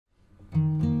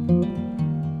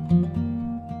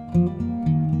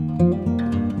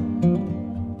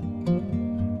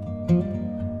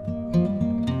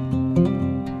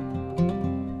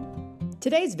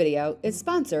Today's video is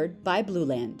sponsored by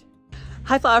Blueland.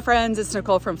 Hi flower friends, it's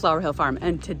Nicole from Flower Hill Farm,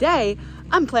 and today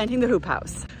I'm planting the hoop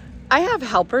house. I have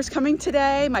helpers coming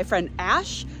today. My friend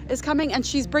Ash is coming and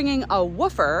she's bringing a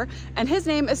woofer and his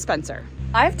name is Spencer.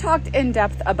 I've talked in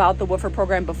depth about the woofer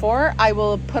program before. I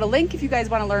will put a link if you guys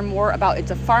want to learn more about it.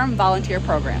 It's a farm volunteer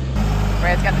program.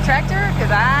 Brad's got the tractor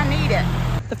because I need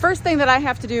it. The first thing that I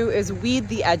have to do is weed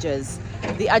the edges.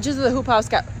 The edges of the hoop house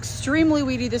got extremely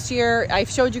weedy this year. I've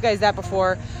showed you guys that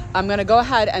before. I'm gonna go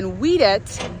ahead and weed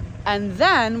it, and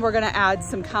then we're gonna add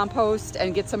some compost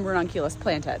and get some ranunculus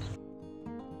planted.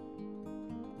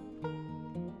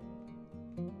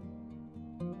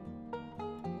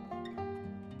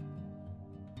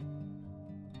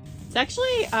 It's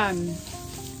actually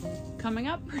coming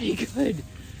up pretty good.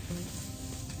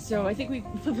 So I think we've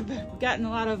gotten a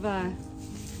lot of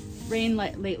rain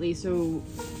lately, so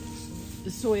the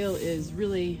soil is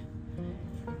really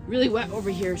wet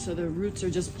over here, so the roots are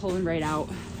just pulling right out.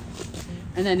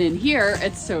 And then in here,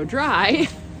 it's so dry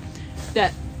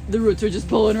that the roots are just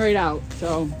pulling right out.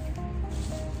 So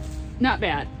not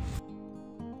bad.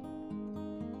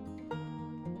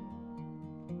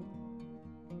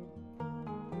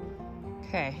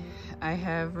 Okay, I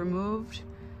have removed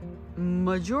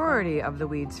majority of the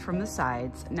weeds from the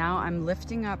sides. Now I'm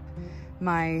lifting up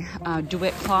my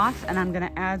Bouquet cloth and I'm gonna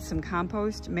add some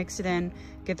compost, mix it in,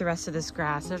 get the rest of this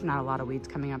grass. There's not a lot of weeds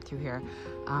coming up through here,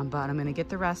 but I'm gonna get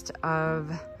the rest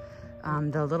of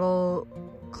the little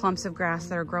clumps of grass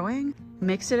that are growing,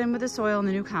 mix it in with the soil and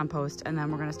the new compost, and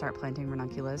then we're gonna start planting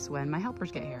ranunculus when my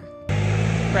helpers get here.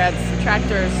 Brad's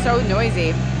tractor is so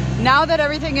noisy. Now that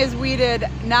everything is weeded,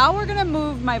 now we're gonna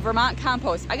move my Vermont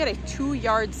compost. I got a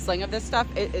 2-yard sling of this stuff.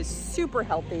 It is super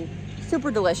healthy,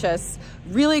 super delicious,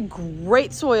 really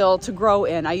great soil to grow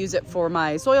in. I use it for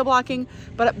my soil blocking,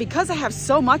 but because I have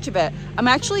so much of it, I'm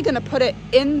actually gonna put it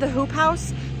in the hoop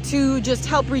house to just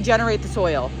help regenerate the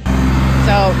soil.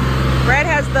 So Brad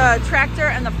has the tractor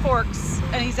and the forks,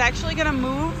 and he's actually gonna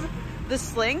move the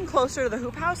sling closer to the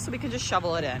hoop house so we can just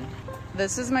shovel it in.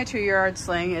 This is my 2-yard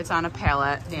sling. It's on a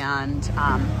pallet, and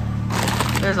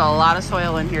there's a lot of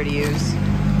soil in here to use.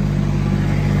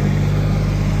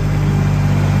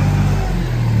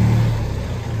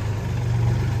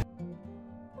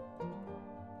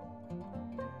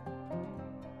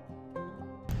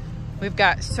 We've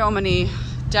got so many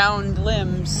downed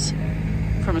limbs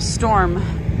from a storm.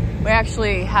 We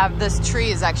actually have, this tree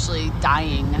is actually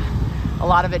dying. A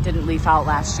lot of it didn't leaf out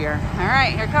last year. All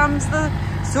right, here comes the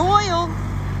soil.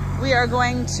 We are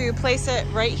going to place it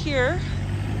right here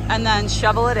and then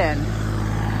shovel it in.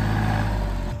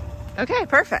 Okay,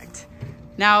 perfect.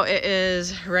 Now it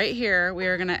is right here. We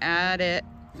are gonna add it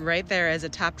right there as a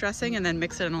top dressing and then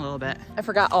mix it in a little bit. I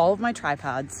forgot all of my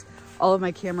tripods, all of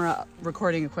my camera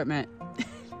recording equipment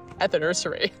at the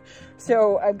nursery.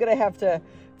 So I'm gonna have to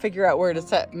figure out where to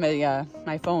set my,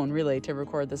 my phone really to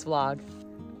record this vlog.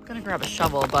 I'm gonna grab a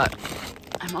shovel, but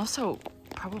I'm also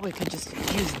probably could just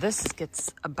use this.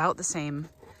 Gets about the same.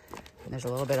 And there's a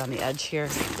little bit on the edge here.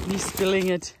 Me spilling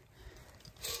it.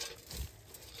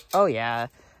 Oh yeah,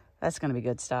 that's gonna be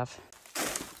good stuff.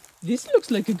 This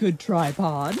looks like a good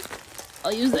tripod.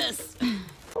 I'll use this.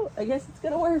 Oh, I guess it's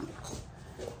gonna work.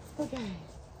 Okay.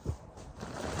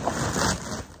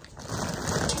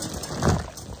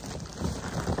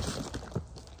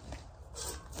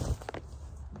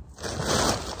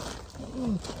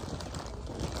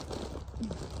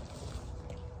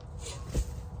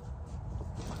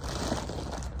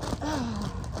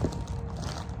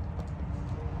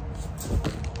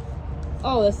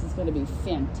 Oh, this is going to be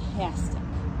fantastic.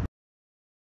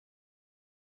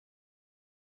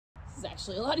 This is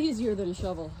actually a lot easier than a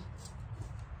shovel.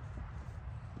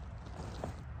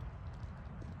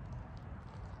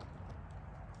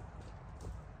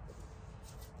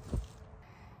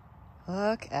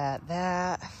 Look at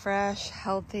that, fresh,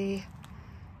 healthy.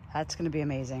 That's gonna be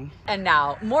amazing. And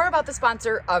now, more about the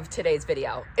sponsor of today's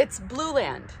video. It's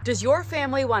Blueland. Does your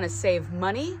family wanna save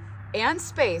money and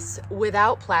space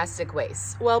without plastic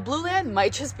waste? Well, Blueland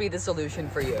might just be the solution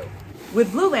for you.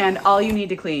 With Blueland, all you need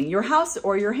to clean your house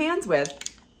or your hands with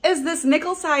is this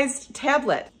nickel-sized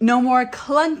tablet. No more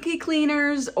clunky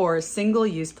cleaners or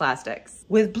single-use plastics.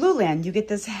 With Blueland, you get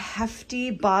this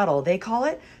hefty bottle. They call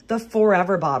it the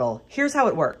Forever Bottle. Here's how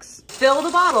it works. Fill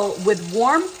the bottle with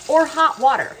warm or hot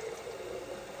water.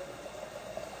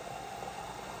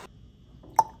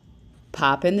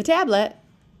 Pop in the tablet.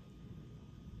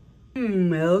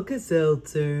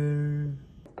 Alka-Seltzer.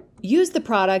 Use the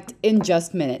product in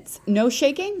just minutes. No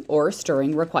shaking or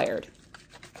stirring required.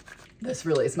 This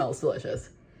really smells delicious.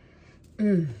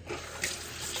 If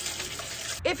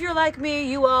If you're like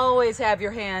me, you always have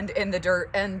your hand in the dirt,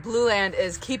 and Blueland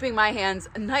is keeping my hands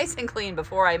nice and clean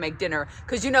before I make dinner,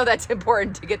 because you know that's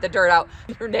important to get the dirt out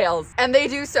your nails. And they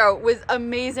do so with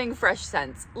amazing fresh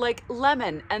scents like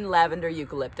lemon and lavender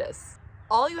eucalyptus.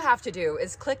 All you have to do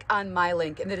is click on my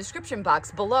link in the description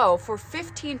box below for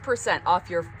 15% off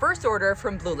your first order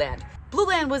from Blueland.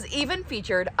 Blueland was even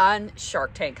featured on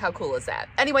Shark Tank. How cool is that?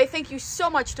 Anyway, thank you so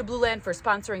much to Blueland for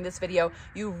sponsoring this video.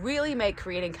 You really make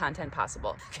creating content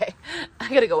possible. Okay,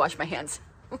 I gotta go wash my hands.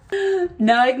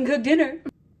 Now I can cook dinner.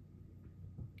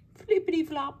 Flippity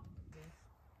flop.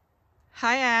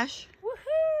 Hi, Ash.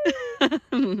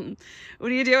 Woohoo!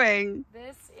 What are you doing?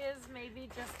 This is maybe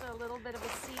just a little bit of a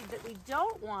seed that we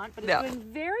don't want, but it's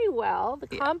doing very well. The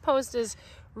compost is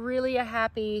really a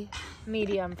happy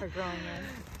medium for growing in.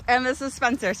 And this is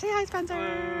Spencer. Say hi,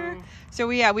 Spencer. So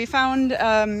we found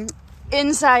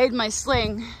inside my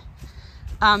sling,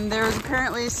 there was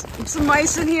apparently some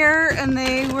mice in here, and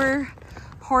they were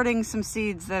hoarding some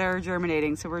seeds that are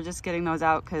germinating. So we're just getting those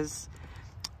out because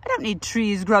I don't need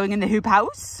trees growing in the hoop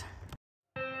house.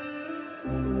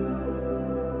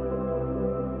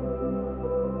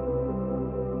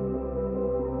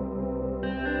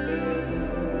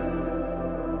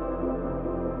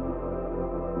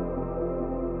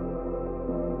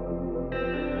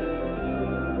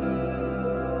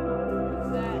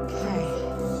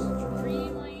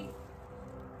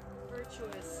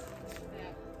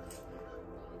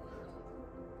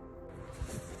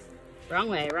 Wrong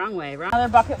way, wrong way, wrong.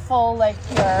 Another bucket full like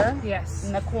here. Yes.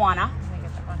 In the corner. Let me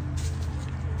get that one.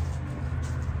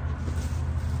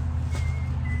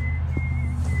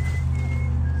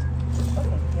 Oh,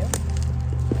 thank you.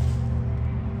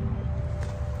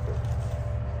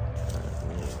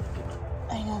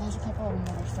 I know, there's a couple of them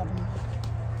that are stubborn.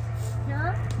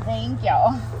 Here? Thank you.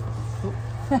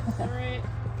 All right.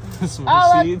 Some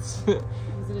more seeds. Is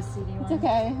it a seedy one? It's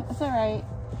okay. It's all right.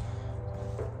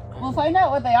 We'll find out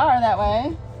what they are that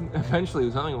way. Eventually,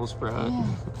 something will sprout. Yeah.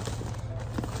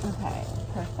 Okay,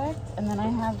 perfect. And then I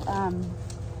have,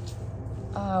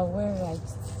 where did I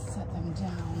set them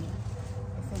down?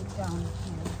 I think down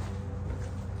here.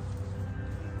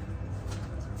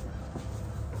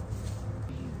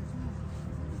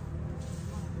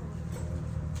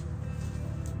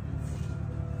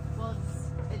 Well,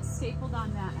 it's stapled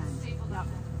on that end. Stapled up.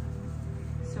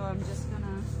 So I'm just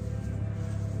gonna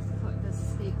put the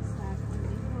stakes back where they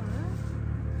were.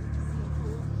 See a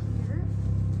hole here.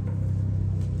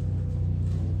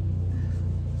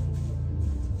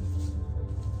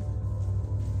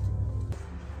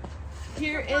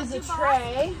 Here is a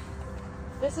tray.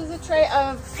 This is a tray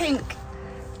of pink.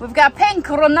 We've got pink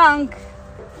ranunc.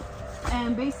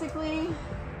 And basically,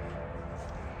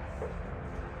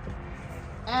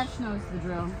 Ash knows the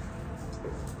drill.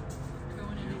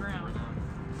 Going in the ground.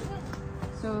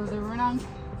 So the ranunc,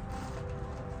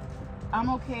 I'm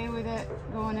okay with it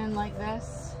going in like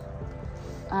this.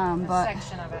 But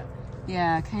section of it.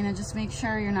 yeah, kind of just make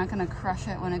sure you're not going to crush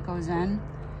it when it goes in.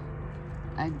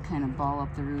 I'd kind of ball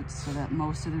up the roots so that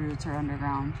most of the roots are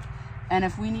underground. And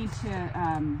if we need to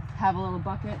have a little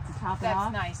bucket to top it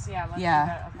off. That's nice, yeah. Let's do Yeah,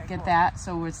 that. Okay, get cool. that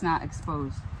so it's not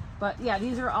exposed. But yeah,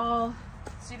 these are all.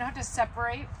 So you don't have to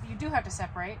separate. You do have to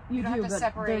separate. You don't do, have to but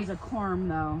separate there's a corm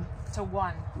though. to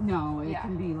one. No, it Yeah.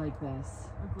 can be like this.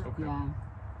 Okay. Yeah.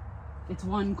 It's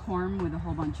one corm with a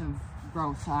whole bunch of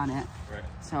growth on it. Right.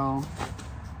 So,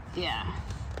 yeah.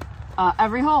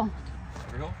 Every hole.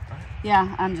 Every hole? All right.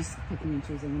 Yeah, I'm just picking and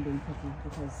choosing and being picky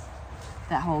because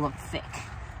that hole looked thick.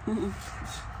 It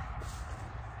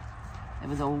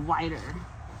was a wider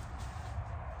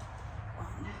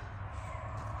one.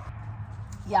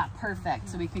 Yeah, perfect.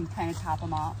 So we can kind of top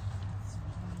them off.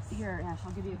 Here, Ash,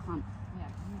 I'll give you a clump. Yeah.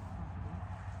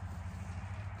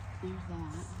 There's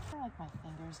that. I feel like my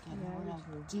fingers getting real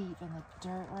deep in the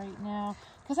dirt right now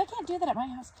because I can't do that at my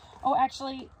house. Oh,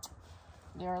 actually,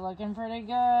 they're looking pretty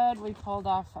good. We pulled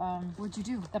off What'd you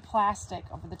do? the plastic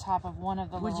over the top of one of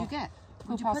the What'd you little get?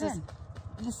 What'd you put in?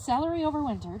 The celery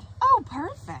overwintered, Oh,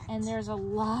 perfect. and there's a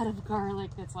lot of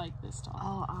garlic that's like this tall.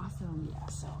 Oh, awesome. Yeah,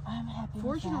 so I'm happy.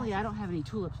 Fortunately, with that. I don't have any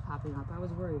tulips popping up. I was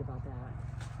worried about that.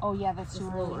 Oh yeah, that's Just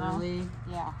too a little early. early.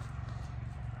 Yeah.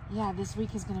 Yeah, this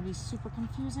week is going to be super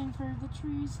confusing for the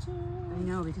trees too. I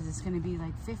know, because it's going to be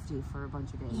like 50 for a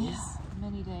bunch of days. Yeah,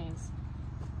 many days.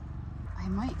 I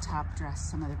might top dress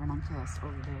some of the ranunculus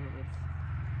over there with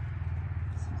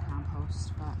some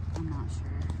compost, but I'm not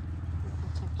sure.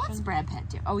 What's Brad Pitt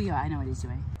do? Oh yeah, I know what he's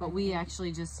doing. But we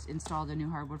actually just installed a new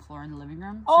hardwood floor in the living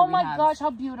room. Oh we my have gosh, how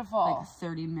beautiful. like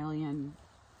 30 million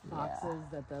boxes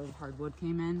that the hardwood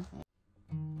came in.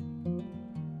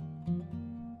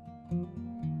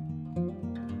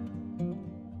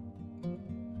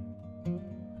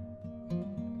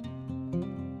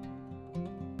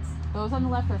 Those on the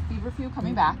left are feverfew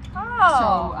coming back.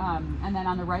 Oh. So, and then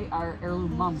on the right are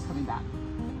heirloom mums coming back.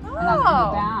 Oh. And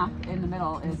on the back, in the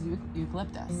middle, is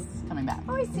eucalyptus coming back.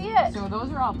 Oh, I see it. So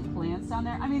those are all plants down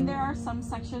there. I mean, there are some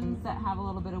sections that have a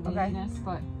little bit of weediness,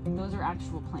 but those are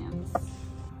actual plants.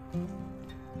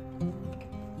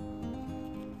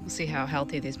 We'll see how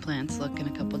healthy these plants look in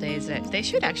a couple days. They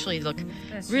should actually look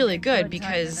really good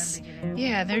because,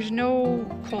 yeah, there's no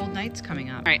cold nights coming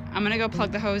up. All right, I'm gonna go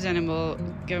plug the hose in and we'll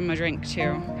give them a drink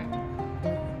too.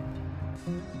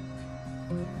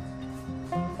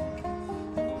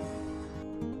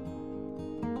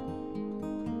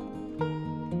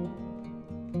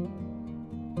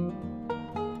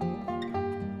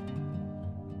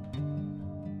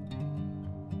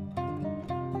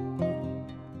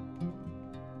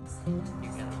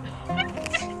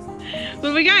 What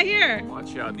do we got here?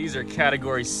 Watch out. These are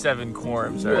category 7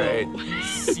 corms, all right?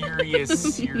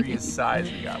 Serious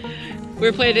size we got.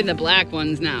 We're planting the black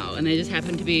ones now, and they just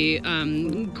happen to be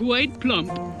quite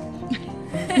plump.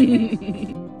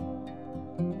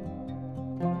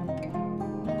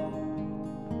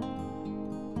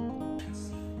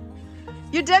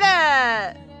 You did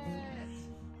it!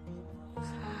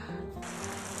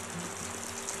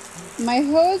 My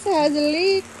hose has a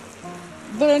leak.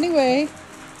 But anyway,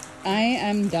 I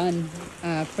am done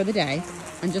for the day.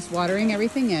 I'm just watering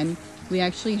everything in. We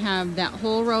actually have that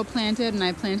whole row planted, and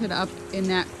I planted up in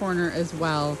that corner as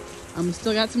well.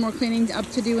 Still got some more cleaning up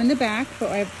to do in the back, but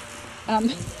I've,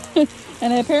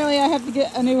 and apparently I have to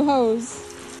get a new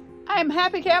hose. I'm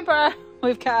happy camper.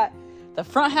 We've got the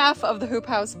front half of the hoop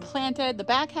house planted. The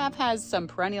back half has some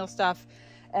perennial stuff,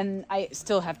 and I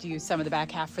still have to use some of the back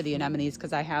half for the anemones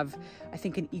because I have, I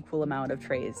think, an equal amount of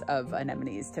trays of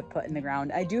anemones to put in the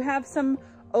ground. I do have some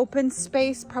open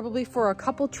space probably for a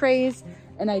couple trays,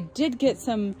 and I did get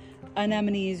some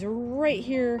anemones right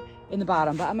here in the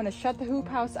bottom, but I'm gonna shut the hoop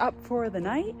house up for the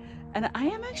night, and I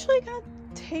am actually gonna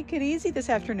take it easy this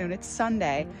afternoon. It's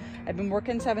Sunday. I've been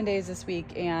working 7 days this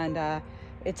week, and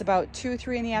it's about 2,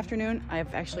 3 in the afternoon. I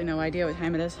have actually no idea what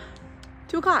time it is.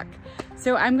 2 o'clock.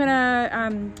 So I'm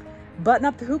gonna button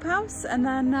up the hoop house and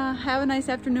then have a nice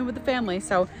afternoon with the family.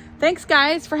 So thanks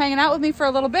guys for hanging out with me for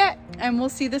a little bit, and we'll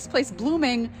see this place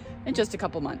blooming in just a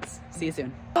couple months. See you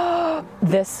soon.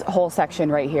 This whole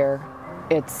section right here,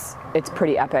 it's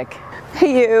pretty epic.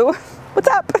 Hey you, what's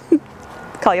up?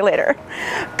 Call you later.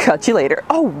 Catch you later.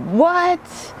 Oh, what?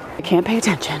 I can't pay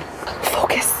attention.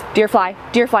 Focus. Deer fly,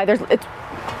 there's,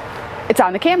 it's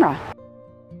on the camera.